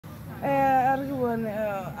Everyone,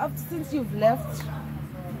 after since you've left,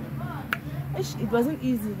 it wasn't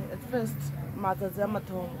easy at first. Because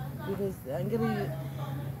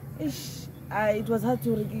it was hard to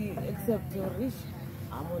really accept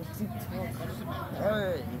I'm on TikTok.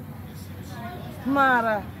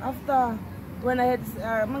 Mara, after when I had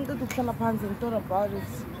Manga to Kalapans and thought about it,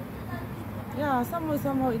 yeah,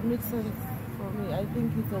 somehow it makes sense for me. I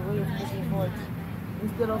think it's a way of moving forward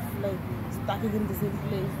instead of like stuck in the same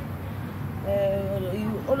place.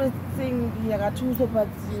 You always think but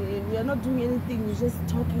we are not doing anything, we're just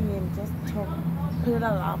talking and just talk. We're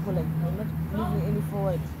not moving any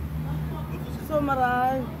forward. So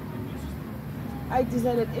Mara, I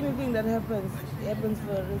decided anything that happens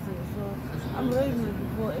for a reason. So I'm ready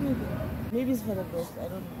for anything. Maybe it's for the best, I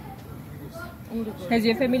don't know. Has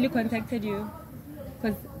your family contacted you?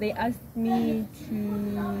 Because they asked me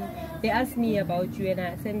about you, and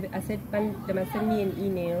I said they must send me an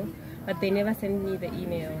email, but they never sent me the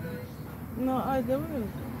email. No, they will.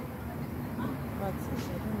 But I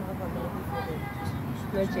don't know if I'm ready for them.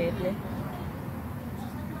 Not yet, ne?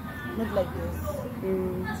 Not like this.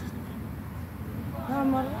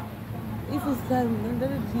 If it's time, then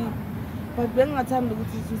let it be. But when I time to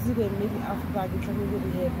see them, maybe after I get something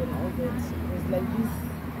really happen and all that. It's like this.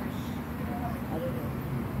 I don't know.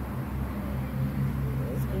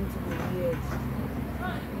 It's going to be weird.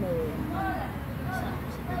 No.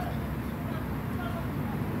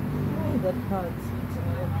 That part.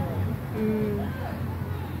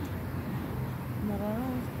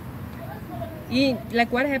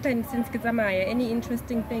 Like what happened since Kizamaya? Any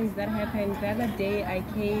interesting things that happened? The other day I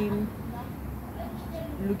came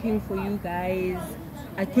looking for you guys.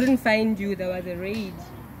 I couldn't find you. There was a raid.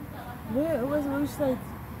 Which side?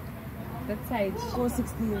 That side.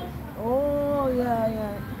 416. Oh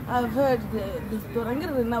yeah. I've heard the story.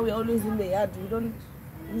 Now we're always in the yard. We don't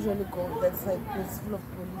usually go that side. It's full of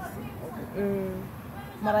police.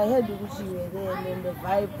 But I heard you were there and then the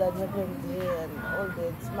vibe that happened there and all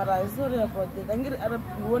that. But I'm sorry about that.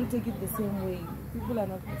 We won't take it the same way. People are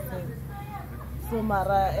not the same. So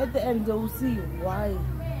Mara, at the end they will see why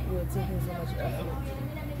we are taking so much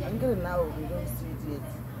effort. Now we don't see it yet.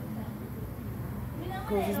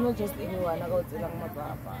 Because it's not just anyone about on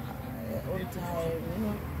time, you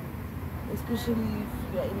know. Especially if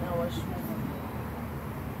we are in our shoes.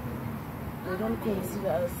 They don't consider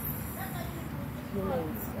us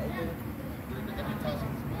humans, I think.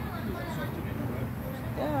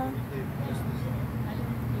 Yeah.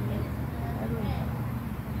 I don't know.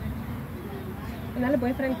 Another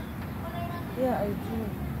boyfriend? Yeah, I do.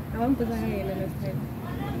 I want to say last time.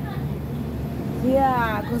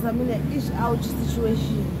 Yeah, because I'm in an ish-ouch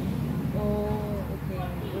situation. Oh, okay.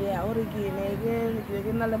 Yeah, again, we've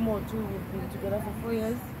been together for 4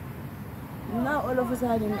 years. Now all of a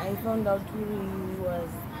sudden I found out he was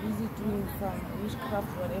busy doing some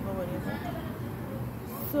witchcraft, whatever.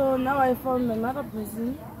 So now I found another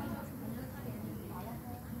person.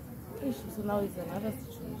 So now it's another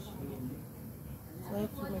situation. So I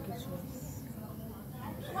have to make a choice.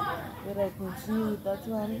 Whether I continue with that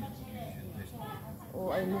one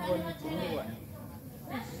or I move on with the new one.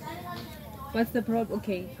 What's the problem?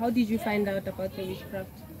 Okay, how did you find out about the witchcraft?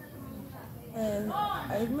 I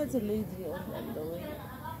met a lady on the way.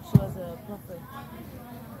 She was a prophet.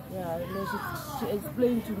 Yeah, she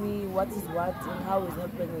explained to me what is what and how it's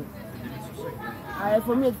happening.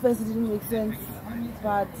 For me at first it didn't make sense,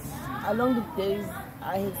 but along the days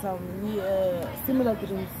I had some similar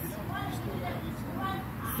dreams.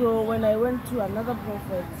 So when I went to another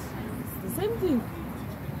prophet, it's the same thing.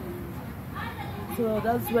 So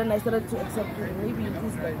that's when I started to accept it. Maybe it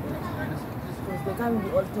is like that. Because they can't be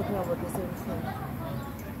all talking about the same thing.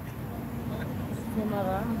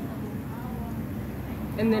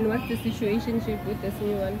 And then what's the situationship with this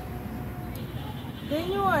new one? The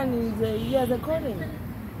new one is he has a calling.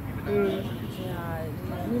 Yeah,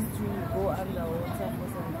 he needs to go underwater for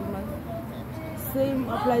some 2 months. Same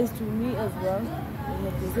applies to me as well. We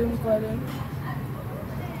have the same calling.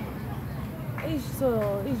 So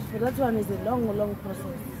for that one is a long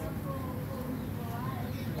process.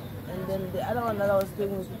 And then the other one that I was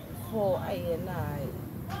doing with before, I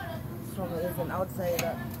from as an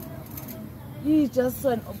outsider. He just saw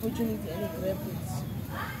an opportunity and he grabbed it.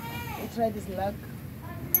 He tried his luck.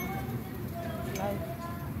 Life.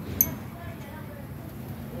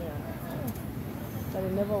 Yeah. But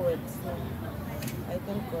it never worked, so I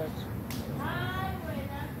thank God.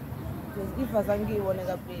 Because if Azangi wanted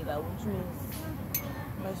paid, which means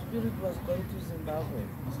my spirit was going to Zimbabwe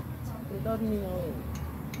without me knowing.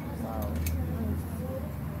 Wow.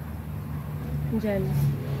 Jen.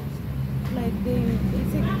 Like they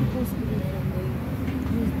take people's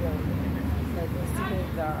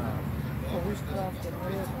register for witchcraft and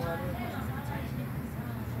whatever.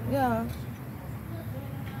 Yeah.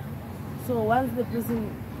 So once the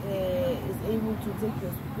person is able to take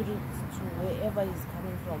your spirit to wherever he's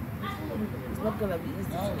coming from, it's not gonna be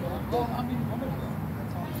easy to get it back.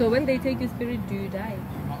 So when they take your spirit, do you die?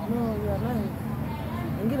 No, you are alive.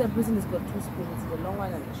 And get a person has got two spirits, the long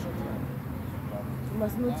one and the short one. You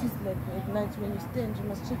must notice, like at night when you stand, you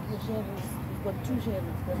must check your shadows. You've got two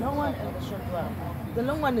shadows, the long one and the short one. The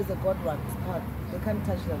long one is a god one, it's hard. They can't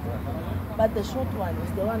touch that one. But the short one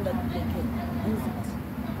is the one that they can use it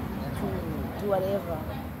to do whatever.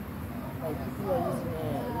 Like people are using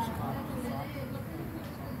witchcraft.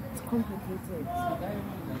 It's complicated.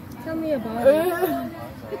 Tell me about it.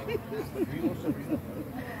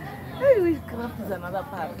 Witchcraft is another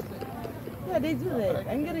part. Yeah, they do that.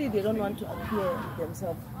 Angry, they don't want to appear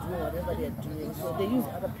themselves doing whatever they are doing, so they use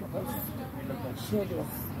other people's shadows.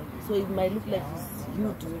 So it might look like it's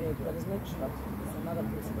you doing it, but it's not true. It's another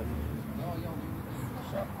person.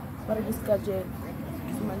 But this gadget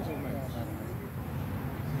is managing it.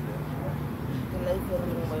 The life of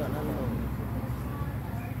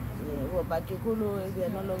well, but they are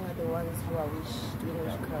no longer the ones who are doing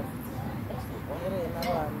witchcraft.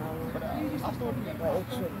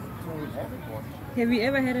 Have you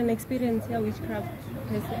ever had an experience here witchcraft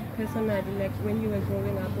personally, like when you were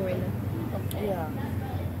growing up or when? Yeah.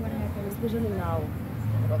 What happened? Especially now.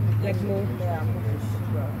 Like more? Yeah, more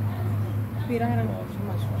too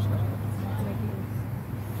much witchcraft.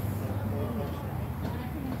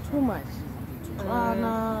 Too much.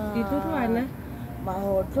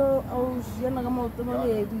 Mahoto,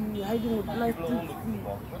 hiding with plastic.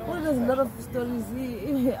 Well, there's a lot of stories.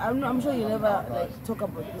 I'm sure you never like talk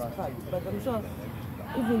about this part, but I'm sure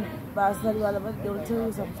even they will tell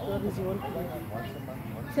you some stories you won't believe.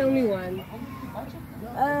 Tell me one.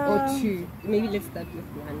 Or two. Maybe let's start with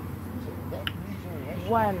one.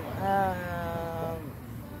 One.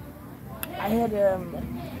 I had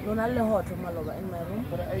Ronaldo hot in my room.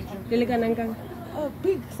 A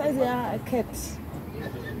big size, a cat.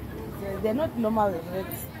 They're not normal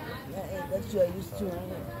rats that you are used to.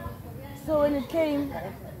 So when it came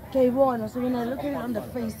on, so when I look at it on the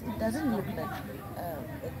face, it doesn't look like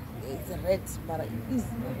it's a rat, but it is a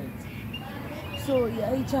rat. So yeah,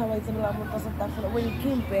 when it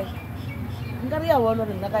came back,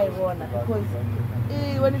 because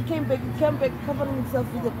when it came back covering itself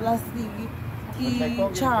with the plastic.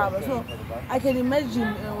 So I can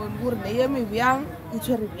imagine when they me young, it's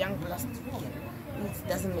very young plastic. It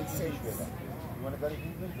doesn't make sense.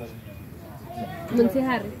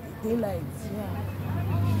 Daylight, yeah.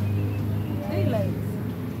 Daylight.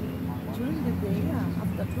 During the day, yeah,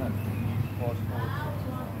 after 12.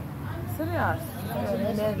 Serious.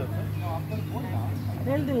 And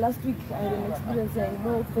then the last week I had an experience saying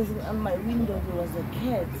more facing on my window there was a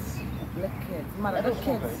cat, a black cat. Mother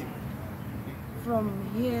cat. From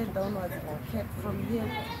here downwards, a cat. From here to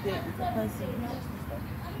there is a person.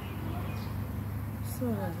 So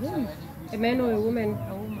him. A man or a woman?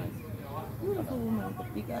 A woman. Beautiful woman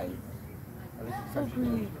with big eyes. So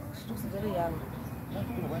pretty. She looks very young.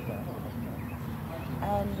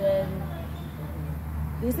 And then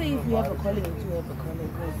they say if you have a calling, you have a calling.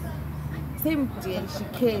 Because same day she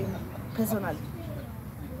came personally.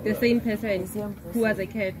 The same person, who was a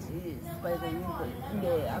cat? Yes, by the window in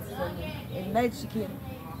the afternoon. At night she came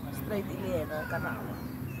straight in here.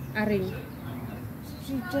 Aring.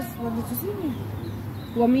 She just wanted to see me.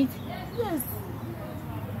 Wamit? Yes.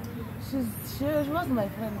 She was my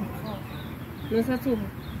friend before. No, that's all.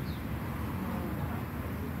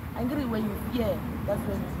 Angry when you fear, that's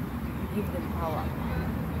when you give them power.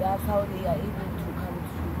 That's how they are able to come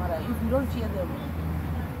to you. But if you don't fear them,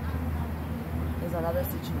 there's another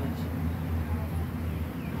situation.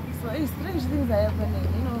 So strange things are happening,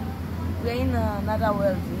 you know. We're in another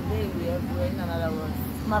world. Today we're in another world.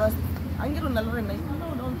 Maras, I'm getting a lot of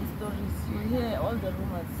all the stories. You hear all the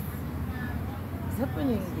rumors. It's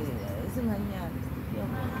happening there. It's in Hanyang.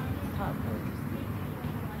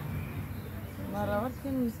 Mara, what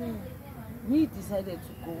can we say? We decided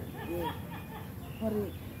to go there.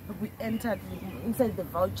 We entered inside the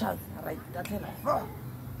vouchers, right?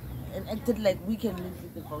 And acted like we can live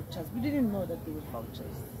with the vouchers. We didn't know that they were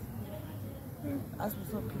vouchers. As we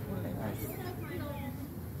saw people like us.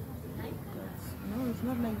 But no, it's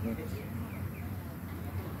not like that.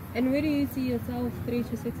 And where do you see yourself 3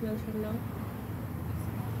 to 6 months from now?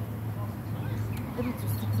 3 to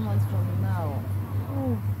 6 months from now.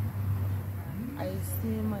 Oh, I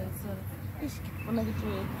see myself. And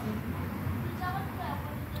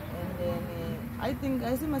then I think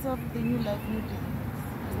I see myself with a new life, new beginnings.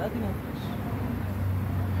 Starting afresh.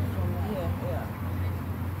 Yeah.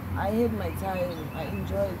 I had my time. I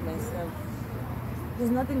enjoyed myself.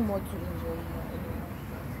 There's nothing more to enjoy here anyway.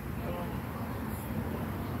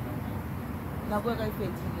 Now go guys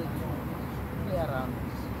play around.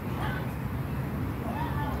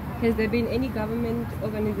 Has there been any government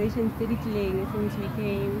organization circulating since we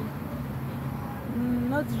came?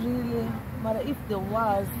 Not really, but if there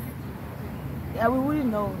was, yeah, we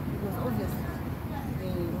wouldn't know, because obviously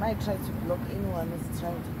they might try to block anyone who's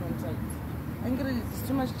trying to contact. I think it's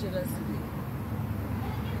too much jealousy.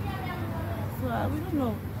 So we don't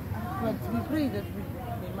know, but we pray that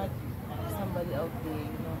there might be somebody out there,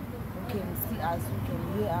 you know, who can see us, who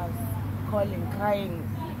can hear us calling, crying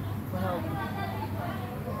for help.